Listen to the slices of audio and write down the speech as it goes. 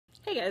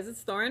Hey guys,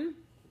 it's Thorn.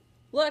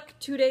 Look,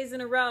 2 days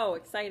in a row,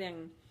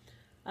 exciting.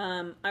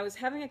 I was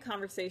having a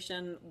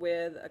conversation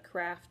with a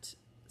craft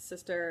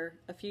sister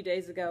a few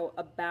days ago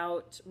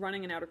about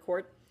running an outer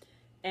court,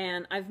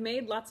 and I've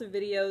made lots of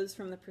videos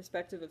from the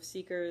perspective of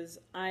seekers.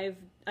 I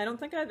don't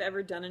think I've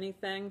ever done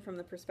anything from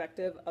the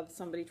perspective of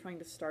somebody trying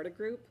to start a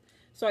group.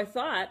 So I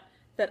thought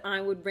that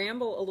I would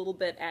ramble a little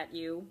bit at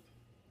you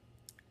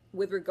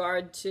with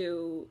regard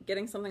to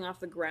getting something off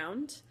the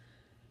ground.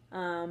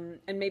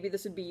 And maybe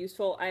this would be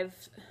useful.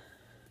 It's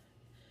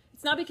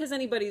not because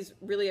anybody's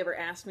really ever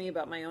asked me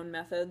about my own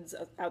methods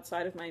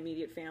outside of my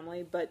immediate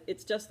family, but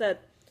it's just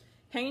that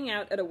hanging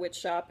out at a witch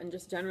shop and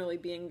just generally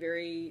being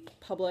very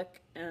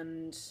public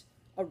and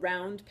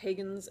around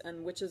pagans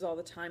and witches all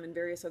the time and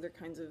various other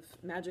kinds of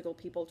magical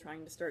people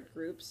trying to start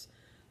groups,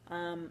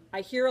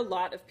 I hear a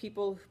lot of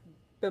people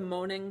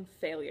bemoaning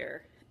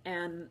failure.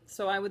 And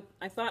so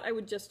I thought I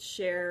would just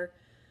share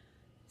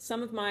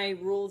some of my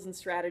rules and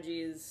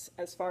strategies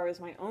as far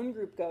as my own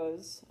group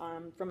goes,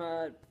 from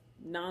a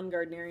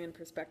non-Gardnerian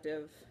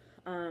perspective,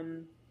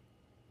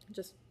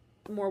 just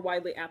more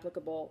widely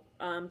applicable,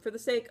 for the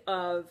sake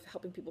of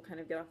helping people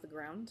kind of get off the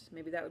ground.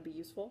 Maybe that would be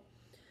useful.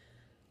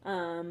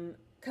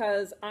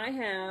 Because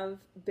I've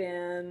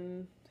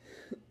been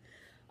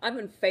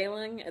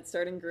failing at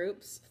starting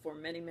groups for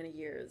many, many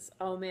years.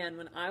 Oh man,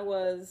 when I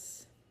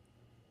was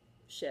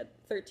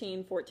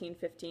 13, 14,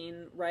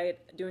 15, right,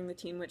 doing the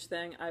Teen Witch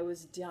thing, I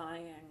was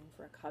dying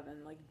for a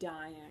coven, like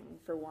dying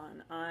for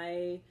one.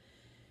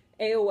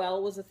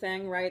 AOL was a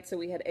thing, right? So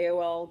we had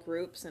AOL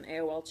groups and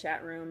AOL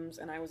chat rooms,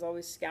 and I was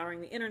always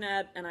scouring the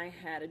internet, and I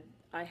had an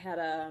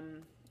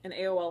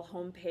AOL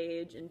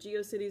homepage, and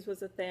GeoCities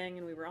was a thing,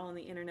 and we were all on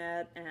the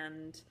internet,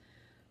 and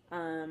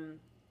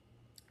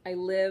I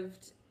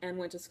lived and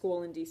went to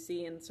school in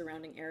DC and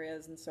surrounding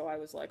areas, and so I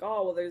was like,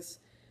 oh, well, there's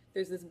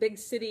this big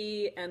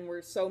city and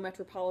we're so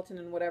metropolitan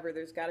and whatever,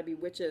 there's got to be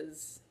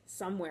witches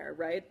somewhere,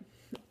 right?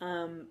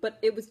 But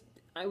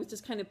I was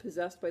just kind of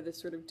possessed by this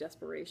sort of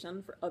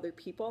desperation for other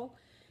people.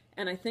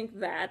 And I think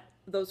that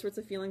those sorts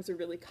of feelings are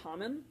really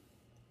common.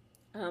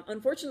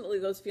 Unfortunately,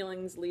 those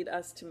feelings lead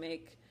us to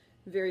make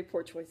very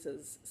poor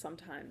choices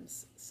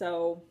sometimes.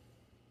 So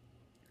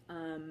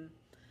I'm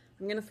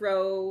going to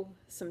throw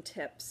some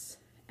tips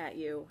at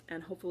you,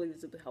 and hopefully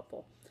these will be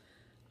helpful.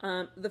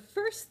 The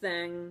first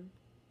thing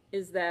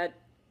is that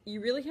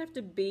you really have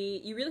to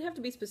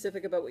be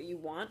specific about what you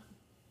want.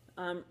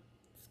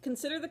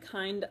 Consider the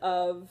kind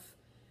of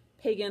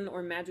pagan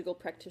or magical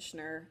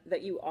practitioner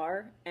that you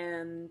are,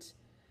 and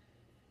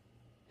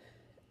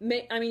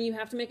you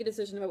have to make a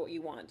decision about what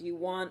you want. Do you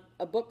want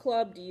a book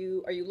club?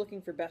 Are you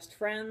looking for best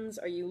friends?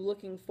 Are you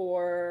looking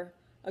for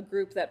a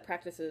group that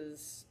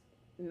practices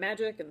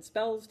magic and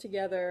spells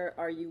together?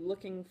 Are you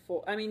looking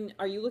for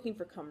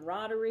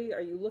camaraderie?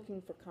 Are you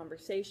looking for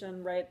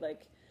conversation, right?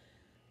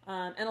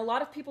 And a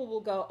lot of people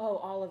will go, oh,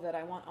 all of it,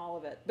 I want all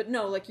of it. But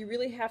no, you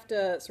really have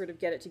to sort of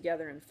get it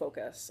together and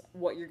focus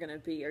what you're going to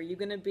be. Are you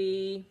going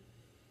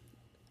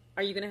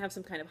to have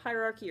some kind of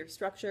hierarchy or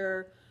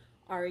structure?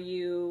 Are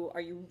you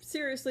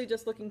seriously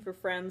just looking for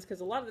friends?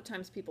 Because a lot of the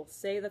times people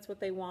say that's what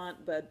they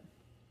want, but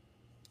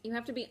you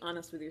have to be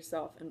honest with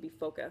yourself and be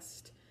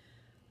focused.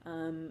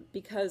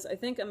 Because I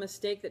think a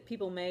mistake that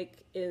people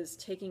make is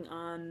taking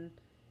on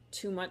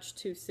too much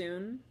too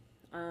soon.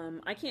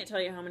 I can't tell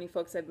you how many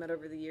folks I've met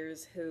over the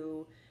years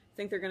who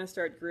think they're going to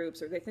start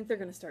groups, or they think they're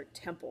going to start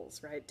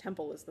temples, right?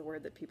 Temple is the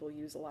word that people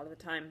use a lot of the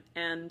time.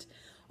 And,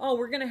 oh,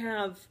 we're going to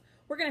have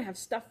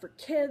stuff for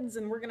kids,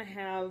 and we're going to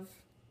have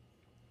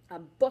a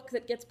book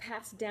that gets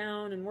passed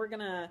down, and we're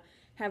going to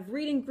have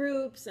reading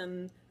groups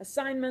and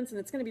assignments, and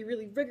it's going to be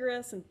really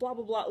rigorous and blah,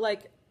 blah, blah,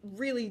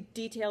 really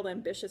detailed,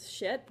 ambitious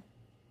shit.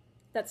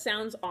 That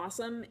sounds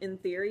awesome in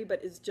theory,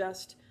 but is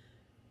just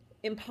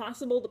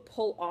impossible to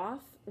pull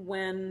off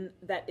when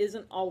that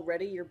isn't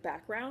already your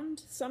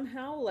background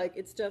somehow.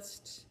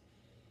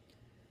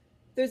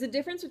 There's a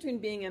difference between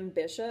being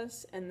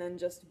ambitious and then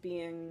just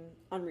being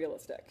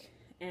unrealistic.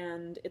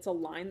 And it's a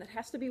line that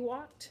has to be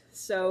walked.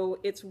 So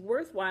it's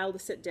worthwhile to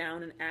sit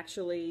down and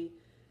actually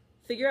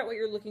figure out what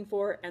you're looking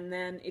for. And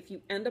then if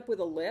you end up with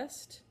a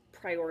list,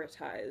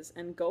 prioritize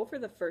and go for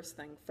the first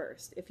thing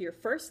first. If your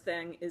first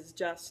thing is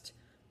just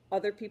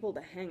other people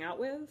to hang out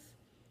with,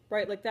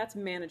 right, that's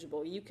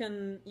manageable. You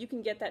can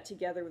get that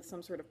together with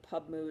some sort of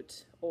pub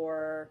moot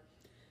or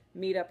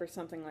meetup or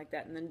something like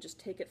that, and then just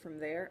take it from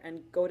there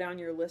and go down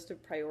your list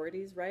of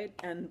priorities, right?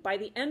 And by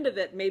the end of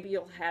it, maybe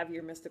you'll have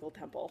your mystical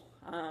temple.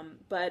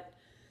 But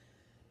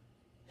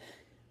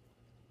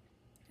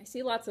I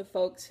see lots of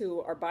folks who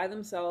are by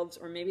themselves,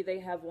 or maybe they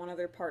have one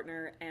other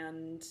partner,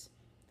 and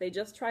they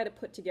just try to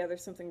put together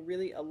something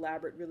really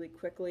elaborate really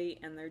quickly,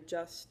 and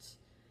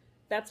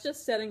that's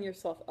just setting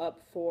yourself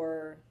up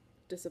for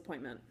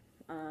disappointment.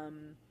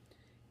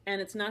 And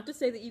it's not to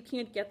say that you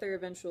can't get there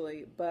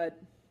eventually, but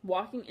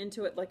walking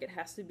into it like it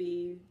has to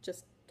be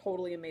just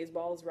totally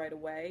amazeballs right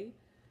away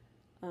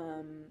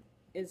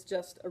is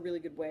just a really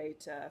good way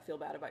to feel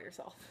bad about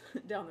yourself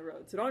down the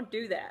road. So don't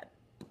do that.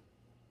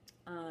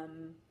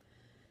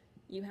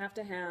 you have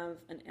to have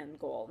an end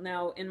goal.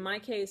 Now, in my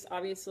case,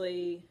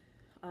 obviously,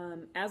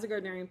 as a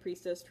Gardnerian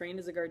priestess, trained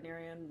as a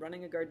Gardnerian,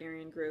 running a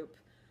Gardnerian group,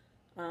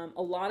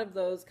 a lot of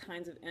those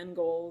kinds of end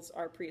goals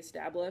are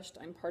pre-established.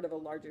 I'm part of a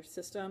larger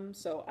system,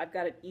 so I've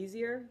got it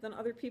easier than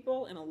other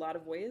people in a lot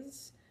of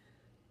ways.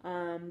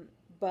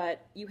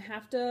 But you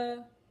have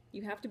to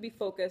be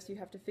focused. You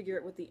have to figure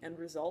out what the end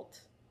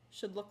result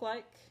should look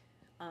like,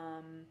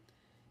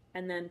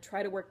 and then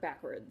try to work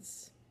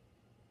backwards.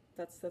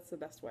 That's the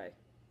best way,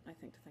 I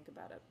think, to think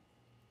about it.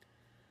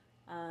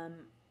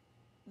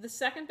 The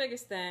second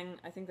biggest thing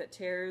I think that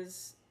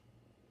tears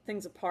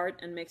things apart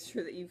and makes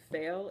sure that you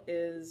fail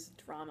is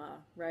drama,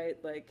 right?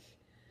 Like,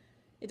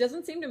 it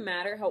doesn't seem to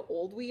matter how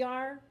old we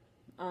are,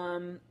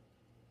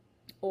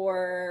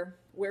 or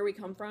where we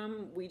come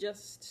from.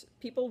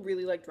 People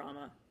really like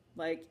drama.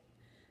 Like,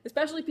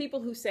 especially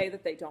people who say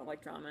that they don't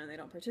like drama and they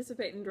don't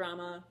participate in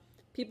drama.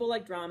 People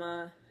like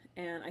drama,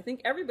 and I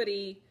think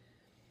everybody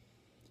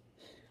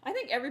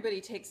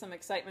takes some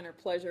excitement or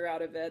pleasure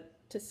out of it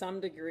to some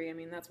degree. I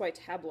mean, that's why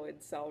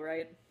tabloids sell,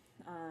 right?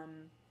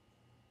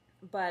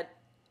 But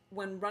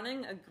when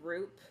running a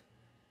group,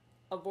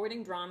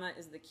 avoiding drama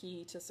is the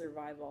key to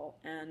survival,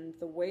 and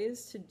the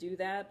ways to do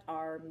that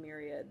are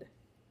myriad,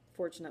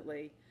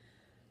 fortunately.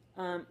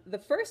 The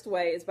first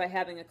way is by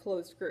having a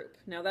closed group.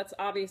 Now, that's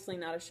obviously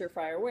not a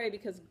surefire way,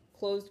 because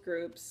closed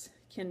groups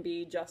can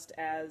be just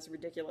as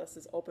ridiculous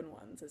as open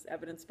ones, as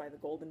evidenced by the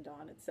Golden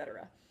Dawn,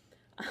 etc.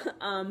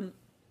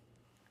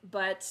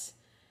 But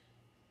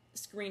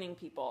screening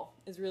people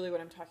is really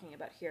what I'm talking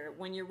about here.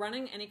 When you're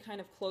running any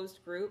kind of closed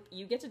group,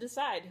 you get to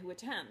decide who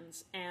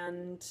attends,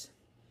 and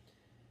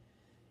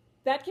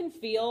that can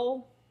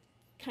feel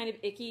kind of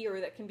icky,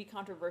 or that can be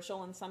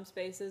controversial in some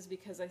spaces,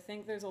 because I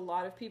think there's a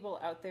lot of people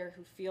out there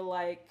who feel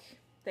like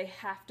they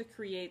have to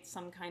create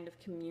some kind of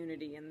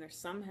community, and they're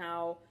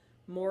somehow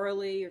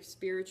morally or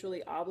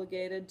spiritually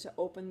obligated to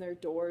open their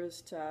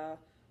doors to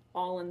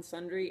all and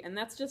sundry, and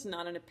that's just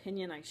not an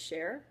opinion I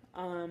share.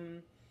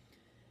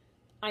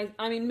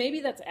 I mean, maybe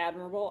that's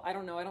admirable. I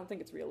don't know. I don't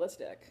think it's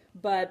realistic.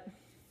 But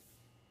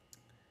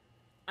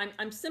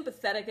I'm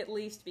sympathetic, at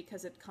least,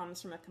 because it comes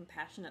from a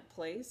compassionate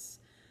place.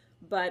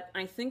 But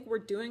I think we're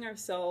doing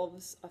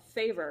ourselves a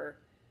favor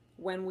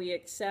when we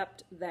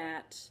accept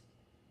that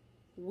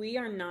we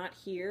are not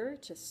here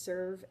to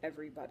serve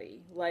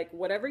everybody. Like,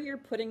 whatever you're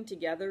putting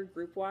together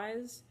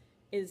group-wise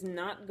is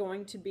not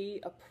going to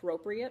be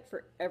appropriate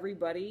for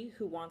everybody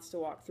who wants to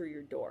walk through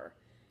your door.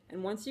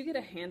 And once you get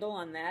a handle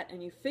on that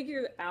and you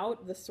figure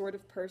out the sort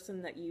of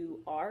person that you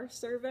are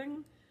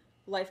serving,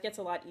 life gets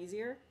a lot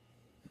easier,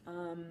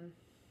 and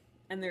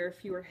there are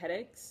fewer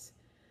headaches.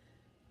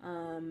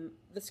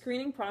 The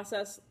screening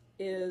process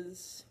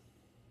is,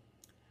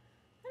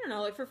 I don't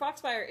know, like for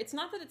Foxfire, it's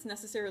not that it's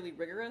necessarily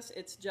rigorous,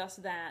 it's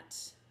just that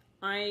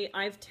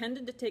I've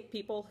tended to take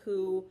people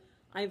who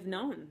I've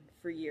known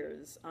for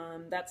years.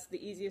 That's the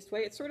easiest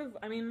way. It's sort of,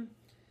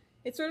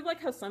 it's sort of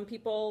like how some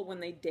people,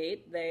 when they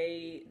date,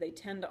 they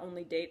tend to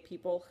only date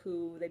people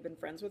who they've been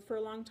friends with for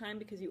a long time,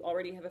 because you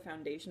already have a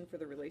foundation for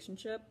the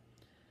relationship.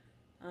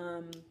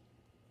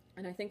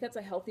 And I think that's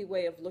a healthy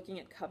way of looking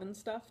at Coven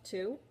stuff,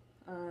 too.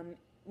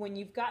 When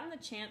you've gotten the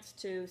chance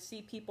to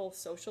see people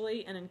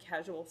socially and in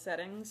casual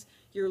settings,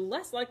 you're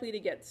less likely to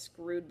get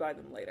screwed by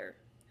them later,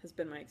 has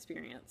been my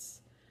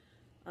experience.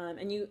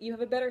 And you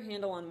have a better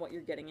handle on what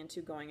you're getting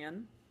into going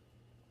in.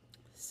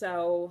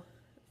 So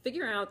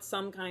figure out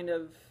some kind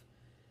of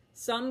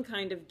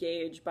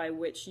gauge by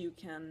which you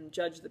can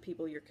judge the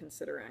people you're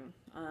considering.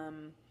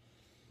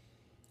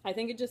 I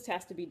think it just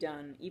has to be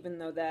done, even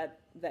though that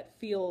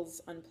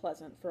feels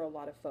unpleasant for a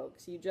lot of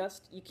folks. You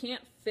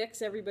can't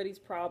fix everybody's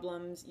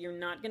problems. You're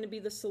not going to be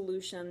the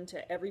solution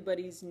to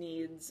everybody's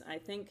needs. I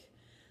think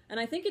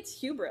it's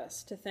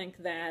hubris to think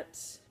that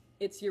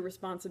it's your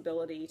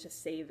responsibility to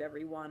save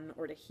everyone,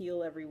 or to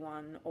heal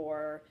everyone,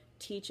 or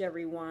teach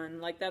everyone.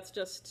 Like, that's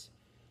just,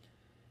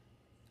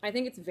 I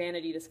think it's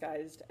vanity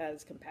disguised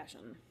as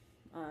compassion.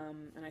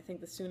 And I think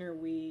the sooner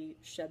we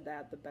shed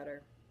that, the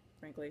better,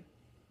 frankly.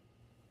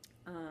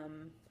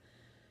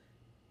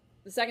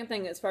 The second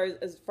thing, as far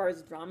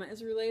as drama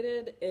is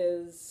related,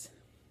 is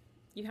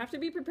you have to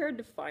be prepared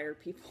to fire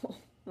people.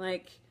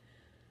 Like,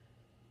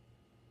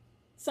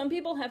 some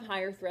people have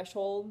higher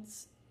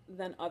thresholds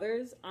than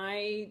others.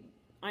 I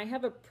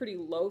have a pretty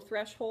low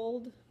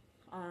threshold,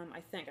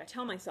 I think. I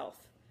tell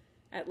myself,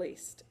 at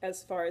least,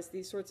 as far as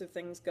these sorts of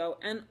things go.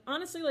 And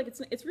honestly, like,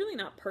 it's really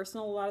not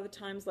personal a lot of the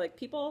times. Like,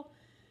 people,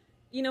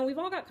 you know, we've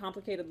all got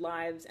complicated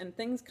lives, and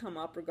things come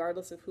up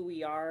regardless of who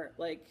we are.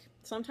 Like,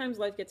 sometimes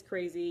life gets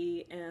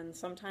crazy, and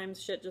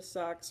sometimes shit just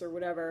sucks, or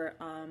whatever.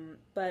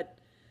 But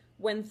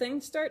when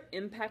things start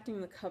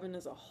impacting the Coven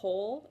as a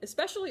whole,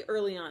 especially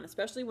early on,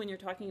 especially when you're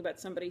talking about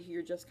somebody who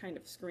you're just kind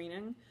of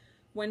screening,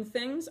 when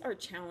things are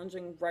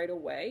challenging right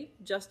away,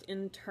 just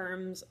in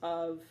terms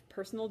of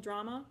personal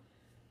drama,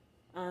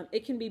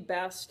 it can be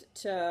best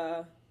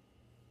to,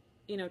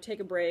 you know, take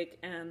a break.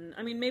 And,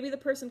 I mean, maybe the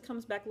person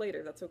comes back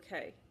later. That's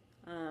okay.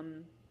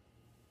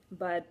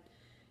 But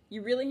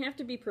you really have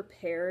to be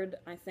prepared,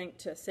 I think,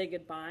 to say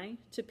goodbye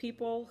to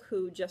people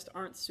who just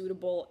aren't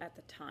suitable at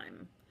the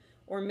time,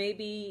 or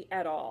maybe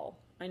at all.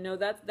 I know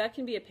that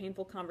can be a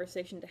painful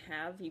conversation to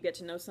have. You get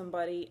to know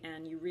somebody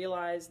and you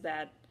realize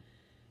that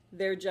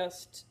they're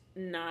just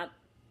not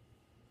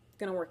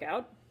going to work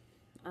out.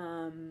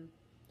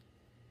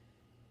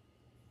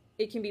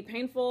 It can be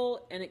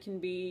painful and it can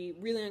be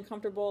really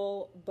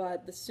uncomfortable,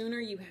 but the sooner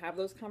you have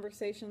those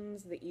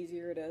conversations, the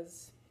easier it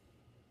is.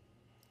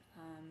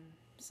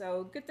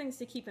 So good things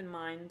to keep in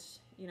mind,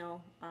 you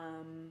know.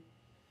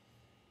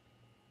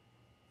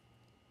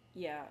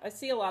 Yeah, I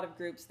see a lot of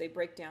groups, they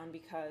break down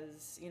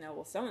because, you know,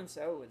 well,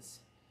 so-and-so was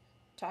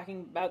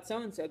talking about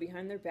so-and-so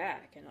behind their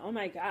back, and oh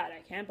my God, I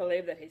can't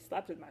believe that he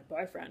slept with my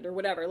boyfriend, or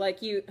whatever. Like,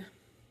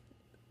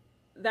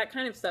 that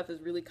kind of stuff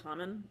is really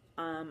common.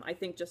 I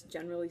think just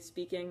generally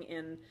speaking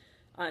in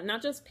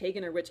not just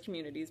pagan or witch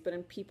communities, but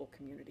in people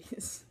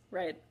communities,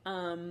 right?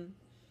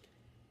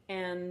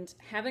 And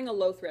having a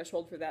low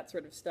threshold for that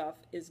sort of stuff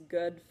is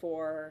good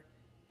for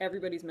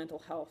everybody's mental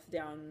health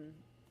down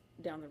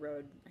the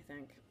road, I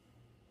think.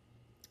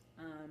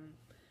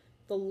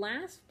 The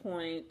last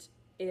point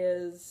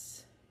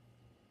is,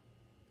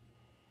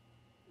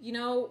 you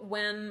know,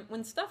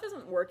 when stuff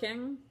isn't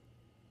working,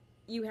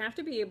 you have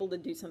to be able to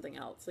do something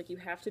else. Like, you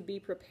have to be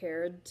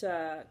prepared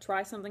to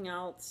try something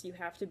else. You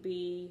have to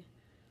be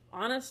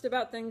honest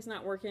about things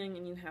not working,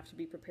 and you have to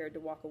be prepared to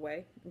walk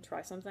away and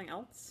try something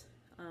else.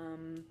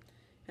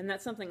 And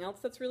that's something else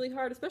that's really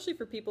hard, especially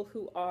for people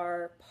who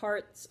are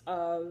parts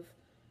of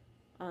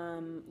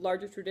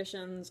larger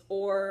traditions,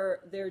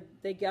 or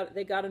they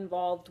got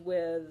involved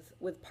with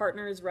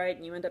partners, right?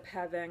 And you end up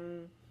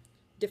having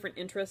different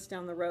interests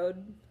down the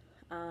road.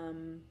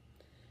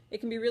 It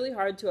can be really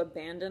hard to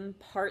abandon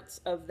parts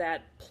of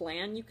that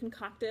plan you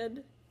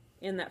concocted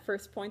in that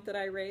first point that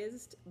I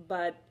raised,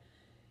 but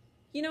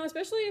you know,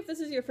 especially if this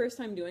is your first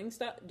time doing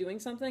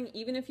something,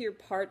 even if you're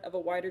part of a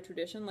wider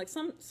tradition, like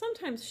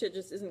sometimes shit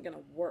just isn't gonna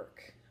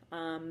work.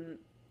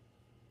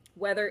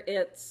 Whether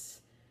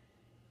it's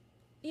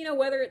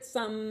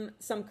some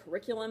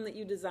curriculum that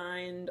you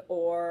designed,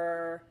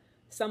 or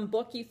some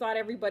book you thought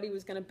everybody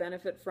was gonna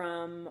benefit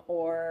from,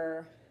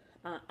 or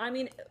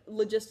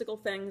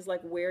logistical things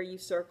like where you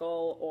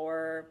circle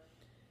or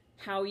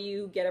how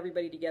you get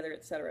everybody together,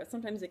 etc.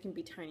 Sometimes it can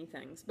be tiny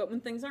things, but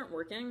when things aren't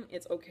working,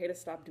 it's okay to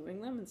stop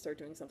doing them and start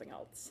doing something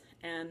else.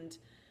 And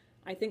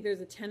I think there's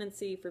a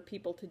tendency for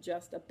people to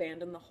just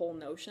abandon the whole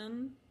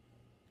notion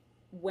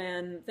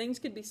when things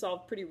could be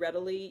solved pretty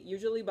readily,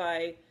 usually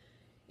by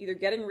either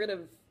getting rid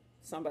of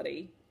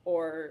somebody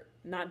or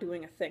not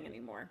doing a thing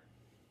anymore.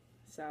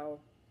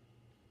 So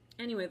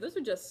anyway, those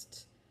are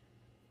just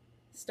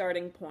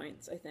starting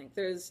points, I think.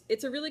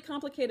 It's a really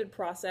complicated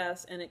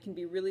process, and it can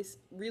be really,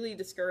 really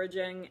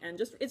discouraging,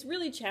 and it's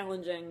really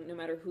challenging no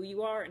matter who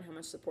you are and how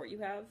much support you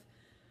have.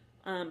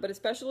 But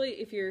especially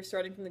if you're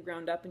starting from the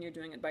ground up and you're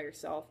doing it by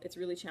yourself, it's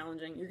really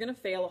challenging. You're going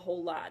to fail a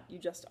whole lot. You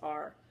just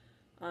are.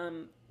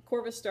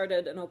 Corvus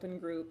started an open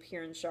group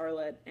here in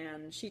Charlotte,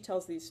 and she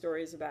tells these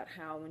stories about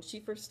how when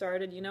she first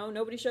started, you know,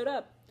 nobody showed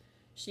up.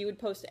 She would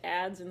post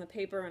ads in the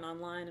paper and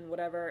online and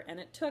whatever, and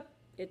it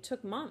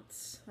took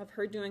months of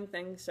her doing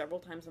things several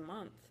times a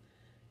month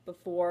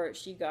before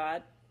she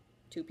got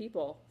 2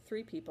 people,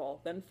 3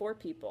 people, then 4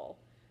 people.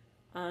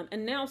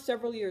 And now,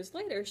 several years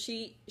later,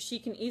 she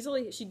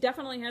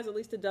definitely has at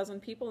least a dozen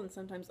people, and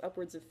sometimes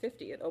upwards of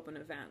 50 at open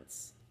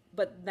events.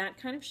 But that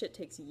kind of shit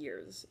takes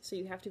years, so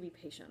you have to be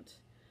patient.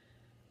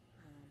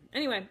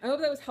 Anyway, I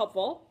hope that was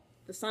helpful.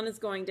 The sun is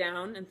going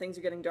down and things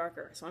are getting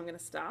darker, so I'm going to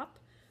stop.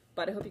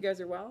 But I hope you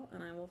guys are well,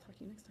 and I will talk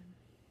to you next time.